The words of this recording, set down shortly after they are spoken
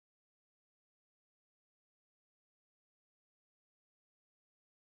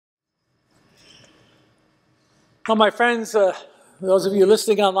Well, my friends, those of you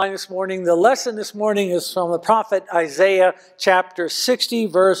listening online this morning, the lesson this morning is from the prophet Isaiah chapter 60,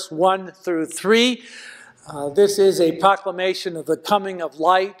 verse 1 through 3. This is a proclamation of the coming of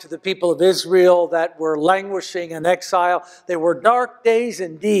light to the people of Israel that were languishing in exile. They were dark days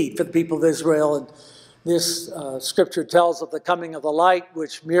indeed for the people of Israel, and this scripture tells of the coming of the light,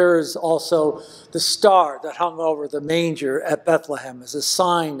 which mirrors also the star that hung over the manger at Bethlehem as a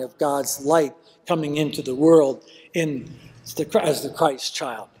sign of God's light coming into the world as the Christ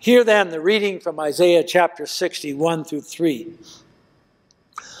child. Hear then the reading from Isaiah chapter 61 through 3.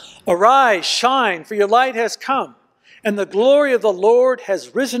 Arise, shine, for your light has come, and the glory of the Lord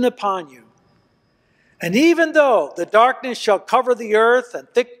has risen upon you. And even though the darkness shall cover the earth, and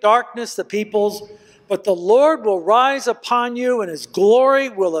thick darkness the peoples, but the Lord will rise upon you, and his glory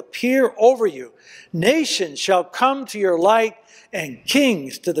will appear over you. Nations shall come to your light, and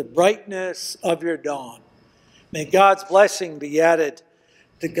kings to the brightness of your dawn. May God's blessing be added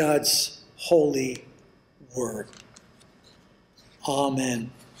to God's holy word.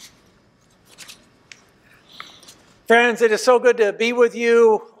 Amen. Friends, it is so good to be with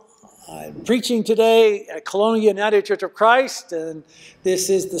you. I'm preaching today at Colonial United Church of Christ, and this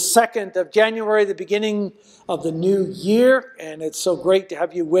is the 2nd of January, the beginning of the new year, and it's so great to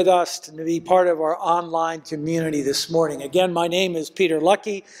have you with us to be part of our online community this morning. Again, my name is Peter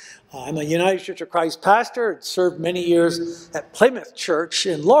Lucky. I'm a United Church of Christ pastor and served many years at Plymouth Church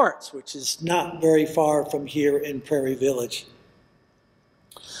in Lawrence, which is not very far from here in Prairie Village.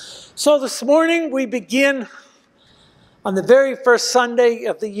 So this morning we begin on the very first Sunday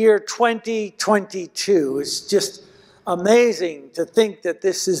of the year 2022. It's just amazing to think that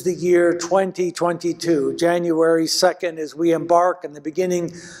this is the year 2022, January 2nd, as we embark on the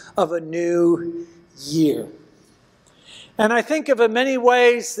beginning of a new year. And I think of in many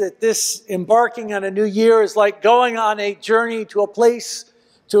ways that this embarking on a new year is like going on a journey to a place,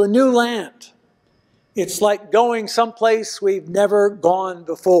 to a new land. It's like going someplace we've never gone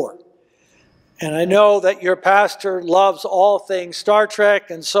before. And I know that your pastor loves all things Star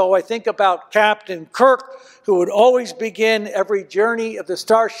Trek, and so I think about Captain Kirk, who would always begin every journey of the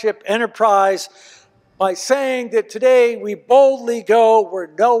Starship Enterprise by saying that today we boldly go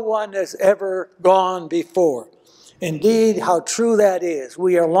where no one has ever gone before. Indeed, how true that is.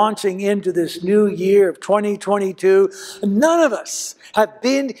 We are launching into this new year of 2022. None of us have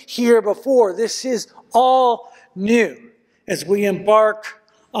been here before. This is all new as we embark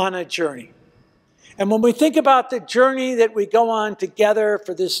on a journey. And when we think about the journey that we go on together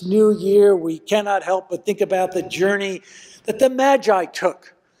for this new year, we cannot help but think about the journey that the Magi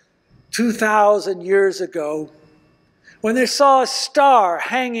took 2,000 years ago when they saw a star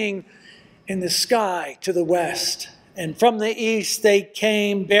hanging in the sky to the west. And from the east they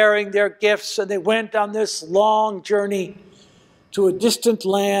came bearing their gifts, and they went on this long journey to a distant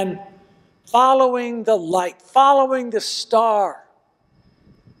land, following the light, following the star.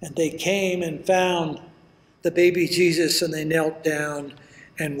 And they came and found the baby Jesus, and they knelt down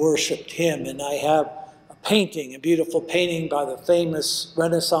and worshiped him. And I have a painting, a beautiful painting by the famous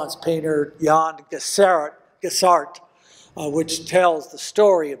Renaissance painter Jan Gassart, which tells the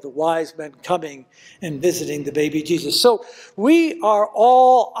story of the wise men coming and visiting the baby Jesus. So we are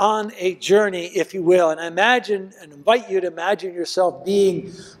all on a journey, if you will. And I imagine and invite you to imagine yourself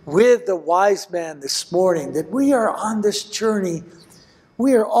being with the wise men this morning, that we are on this journey.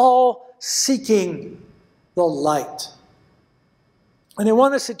 We are all seeking the light. And I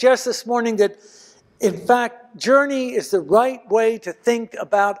want to suggest this morning that, in fact, journey is the right way to think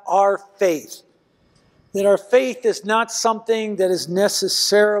about our faith. That our faith is not something that is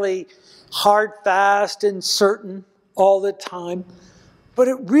necessarily hard, fast, and certain all the time, but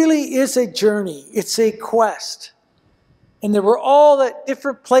it really is a journey. It's a quest. And that we're all at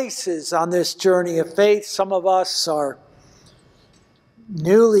different places on this journey of faith. Some of us are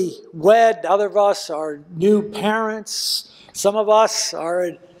newly wed, other of us are new parents, some of us are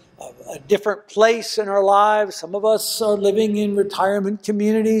at a different place in our lives, some of us are living in retirement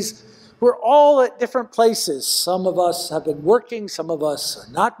communities. We're all at different places. Some of us have been working, some of us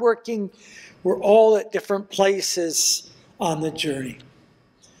are not working. We're all at different places on the journey.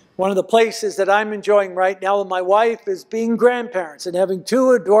 One of the places that I'm enjoying right now with my wife is being grandparents and having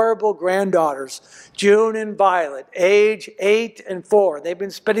two adorable granddaughters, June and Violet, age 8 and 4. They've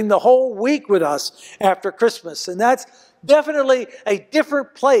been spending the whole week with us after Christmas, and that's definitely a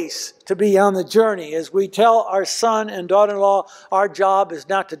different place to be on the journey. As we tell our son and daughter-in-law, our job is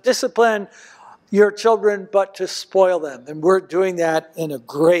not to discipline your children, but to spoil them. And we're doing that in a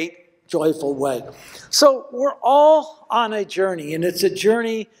great, joyful way. So we're all on a journey, and it's a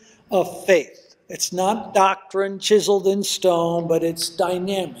journey of faith. It's not doctrine chiseled in stone, but it's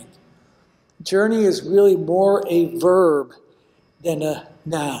dynamic. Journey is really more a verb than a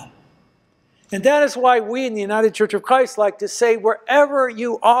noun. And that is why we in the United Church of Christ like to say, wherever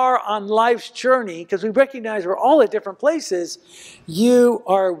you are on life's journey, because we recognize we're all at different places, you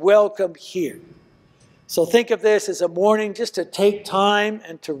are welcome here. So think of this as a morning just to take time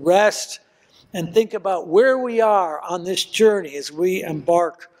and to rest and think about where we are on this journey as we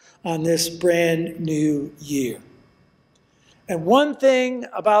embark on this brand new year. And one thing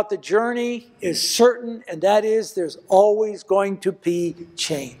about the journey is certain, and that is there's always going to be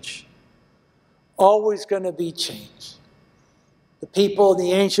change. Always going to be change.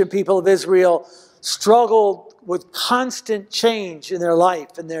 The ancient people of Israel struggled with constant change in their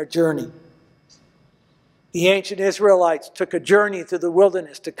life and their journey. The ancient Israelites took a journey through the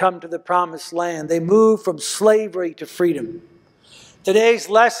wilderness to come to the promised land. They moved from slavery to freedom. Today's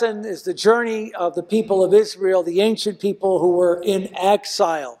lesson is the journey of the people of Israel, the ancient people who were in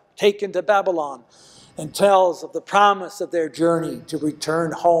exile, taken to Babylon, and tells of the promise of their journey to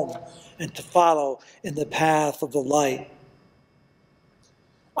return home and to follow in the path of the light.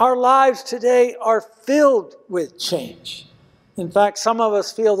 Our lives today are filled with change. In fact, some of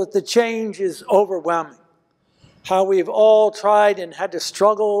us feel that the change is overwhelming. How we've all tried and had to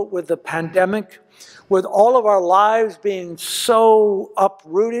struggle with the pandemic, with all of our lives being so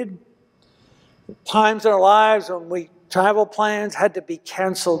uprooted. Times in our lives when travel plans had to be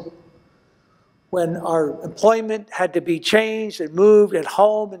canceled, when our employment had to be changed and moved at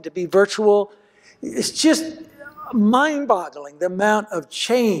home and to be virtual. It's just mind-boggling the amount of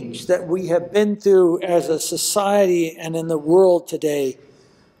change that we have been through as a society and in the world today,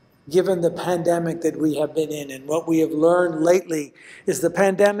 given the pandemic that we have been in. And what we have learned lately is the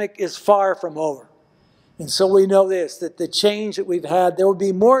pandemic is far from over. And so we know this, that the change that we've had, there will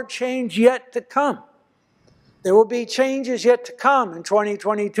be more change yet to come. There will be changes yet to come in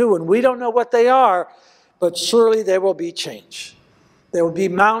 2022, and we don't know what they are, but surely there will be change. There will be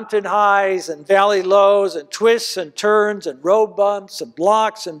mountain highs and valley lows and twists and turns and road bumps and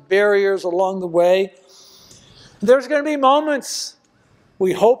blocks and barriers along the way. There's going to be moments,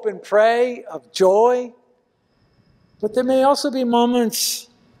 we hope and pray, of joy, but there may also be moments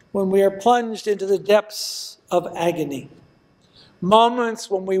when we are plunged into the depths of agony. Moments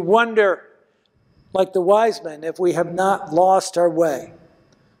when we wonder, like the wise men, if we have not lost our way.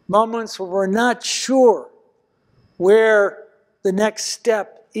 Moments when we're not sure where the next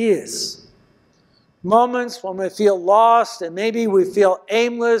step is. Moments when we feel lost and maybe we feel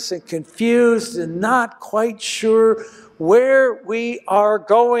aimless and confused and not quite sure where we are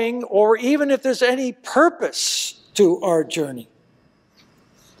going or even if there's any purpose to our journey.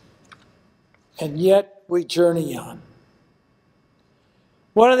 And yet we journey on.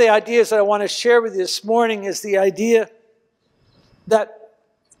 One of the ideas that I want to share with you this morning is the idea that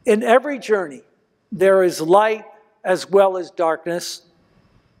in every journey, there is light as well as darkness.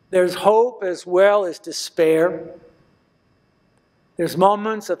 There's hope as well as despair. There's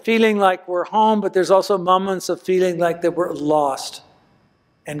moments of feeling like we're home, but there's also moments of feeling like that we're lost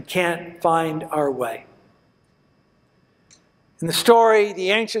and can't find our way. In the story, the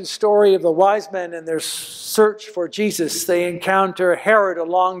ancient story of the wise men and their search for Jesus, they encounter Herod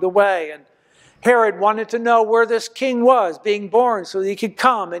along the way. And Herod wanted to know where this king was being born so that he could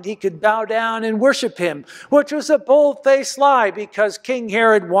come and he could bow down and worship him, which was a bold-faced lie because King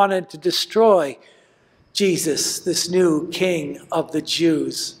Herod wanted to destroy Jesus, this new king of the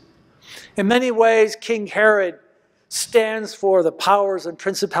Jews. In many ways, King Herod stands for the powers and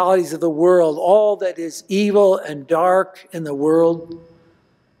principalities of the world, all that is evil and dark in the world.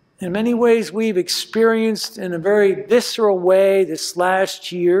 In many ways, we've experienced in a very visceral way this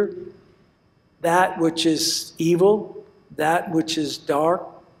last year that which is evil, that which is dark.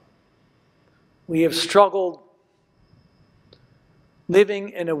 We have struggled living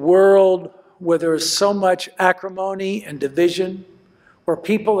in a world where there is so much acrimony and division, where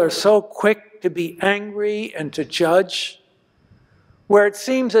people are so quick to be angry and to judge, where it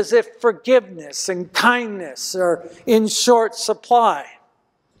seems as if forgiveness and kindness are in short supply.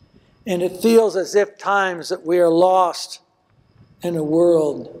 And it feels as if times that we are lost in a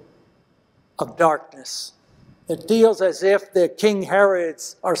world of darkness. It feels as if the King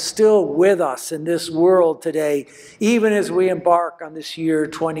Herods are still with us in this world today, even as we embark on this year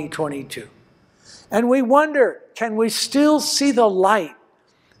 2022. And we wonder, can we still see the light?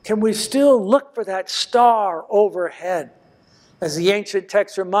 Can we still look for that star overhead? As the ancient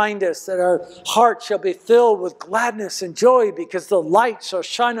texts remind us that our hearts shall be filled with gladness and joy because the light shall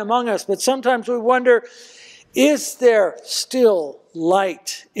shine among us. But sometimes we wonder, is there still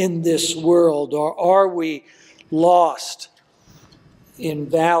light in this world, or are we lost in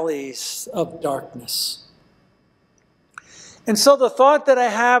valleys of darkness? And so the thought that I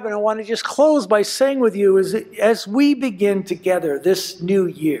have, and I want to just close by saying with you, is that as we begin together this new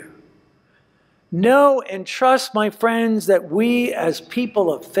year, know and trust, my friends, that we as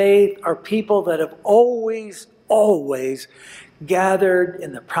people of faith are people that have always gathered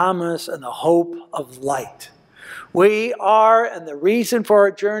in the promise and the hope of light. We are, and the reason for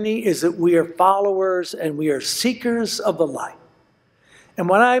our journey is that we are followers and we are seekers of the light. And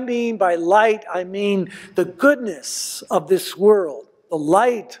what I mean by light, I mean the goodness of this world, the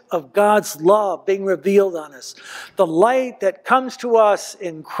light of God's love being revealed on us, the light that comes to us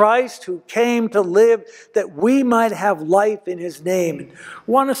in Christ, who came to live that we might have life in his name. And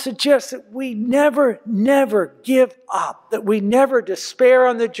I want to suggest that we never give up, that we never despair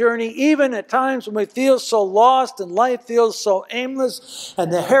on the journey, even at times when we feel so lost and life feels so aimless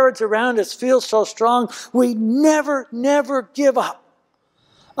and the Herods around us feel so strong. We never give up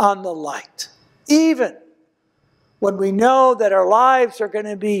on the light, even when we know that our lives are going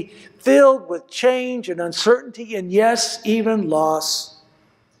to be filled with change and uncertainty and, yes, even loss.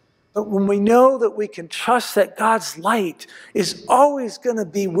 But when we know that we can trust that God's light is always going to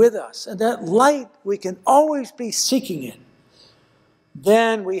be with us, and that light we can always be seeking it,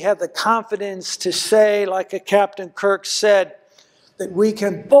 then we have the confidence to say, like a Captain Kirk said, that we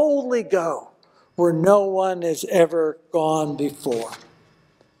can boldly go where no one has ever gone before.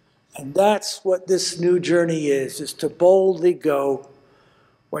 And that's what this new journey is to boldly go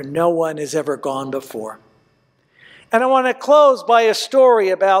where no one has ever gone before. And I want to close by a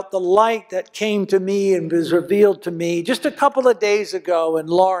story about the light that came to me and was revealed to me just a couple of days ago in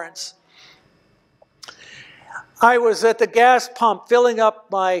Lawrence. I was at the gas pump filling up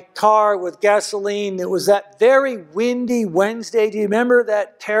my car with gasoline. It was that very windy Wednesday. Do you remember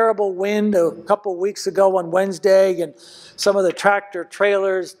that terrible wind a couple weeks ago on Wednesday? And some of the tractor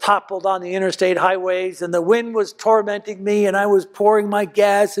trailers toppled on the interstate highways, and the wind was tormenting me, and I was pouring my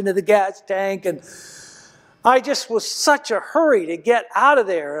gas into the gas tank, and I just was such a hurry to get out of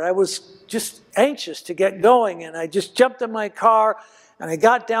there. And I was just anxious to get going, and I just jumped in my car, and I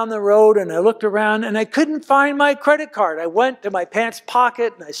got down the road, and I looked around, and I couldn't find my credit card. I went to my pants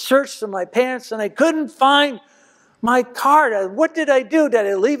pocket, and I searched in my pants, and I couldn't find my card. What did I do? Did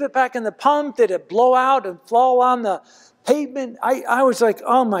I leave it back in the pump? Did it blow out and fall on the pavement? I was like,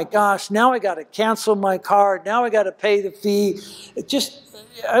 oh my gosh, now I got to cancel my card. Now I got to pay the fee.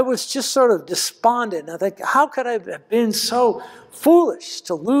 I was just sort of despondent. I think, how could I have been so foolish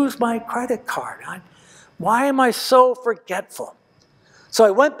to lose my credit card? Why am I so forgetful? So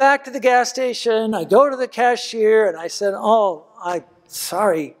I went back to the gas station. I go to the cashier and I said, oh, I'm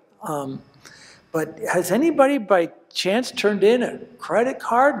sorry, but has anybody by chance turned in a credit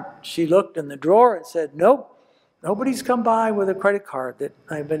card? She looked in the drawer and said, nope, nobody's come by with a credit card that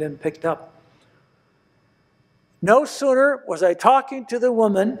I've been and picked up. No sooner was I talking to the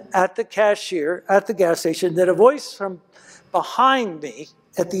woman at the cashier at the gas station than a voice from behind me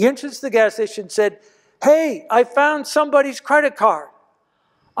at the entrance to the gas station said, hey, I found somebody's credit card.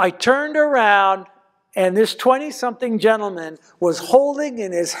 I turned around, and this 20-something gentleman was holding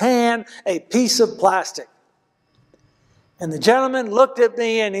in his hand a piece of plastic. And the gentleman looked at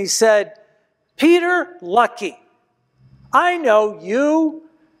me and he said, Peter Lucky, I know you.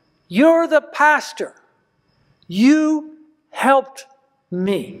 You're the pastor. You helped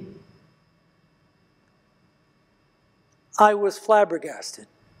me. I was flabbergasted.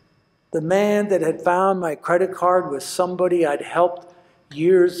 The man that had found my credit card was somebody I'd helped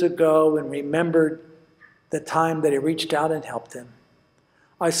years ago and remembered the time that I reached out and helped him.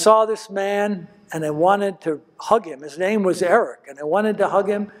 I saw this man and I wanted to hug him. His name was Eric, and I wanted to hug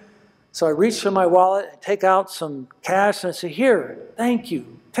him. So I reached for my wallet and take out some cash, and I said, here, thank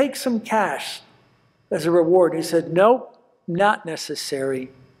you. Take some cash as a reward. He said, nope, not necessary.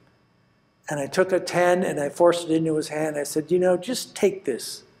 And I took a 10 and I forced it into his hand. I said, just take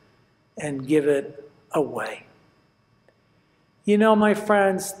this and give it away. My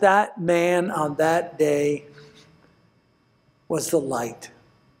friends, that man on that day was the light.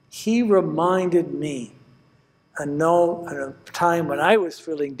 He reminded me at a time when I was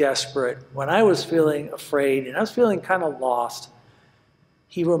feeling desperate, when I was feeling afraid, and I was feeling kind of lost.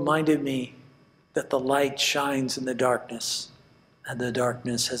 He reminded me that the light shines in the darkness, and the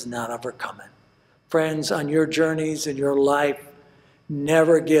darkness has not overcome it. Friends, on your journeys in your life,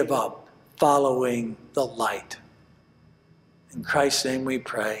 never give up following the light. In Christ's name we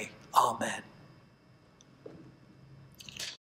pray. Amen.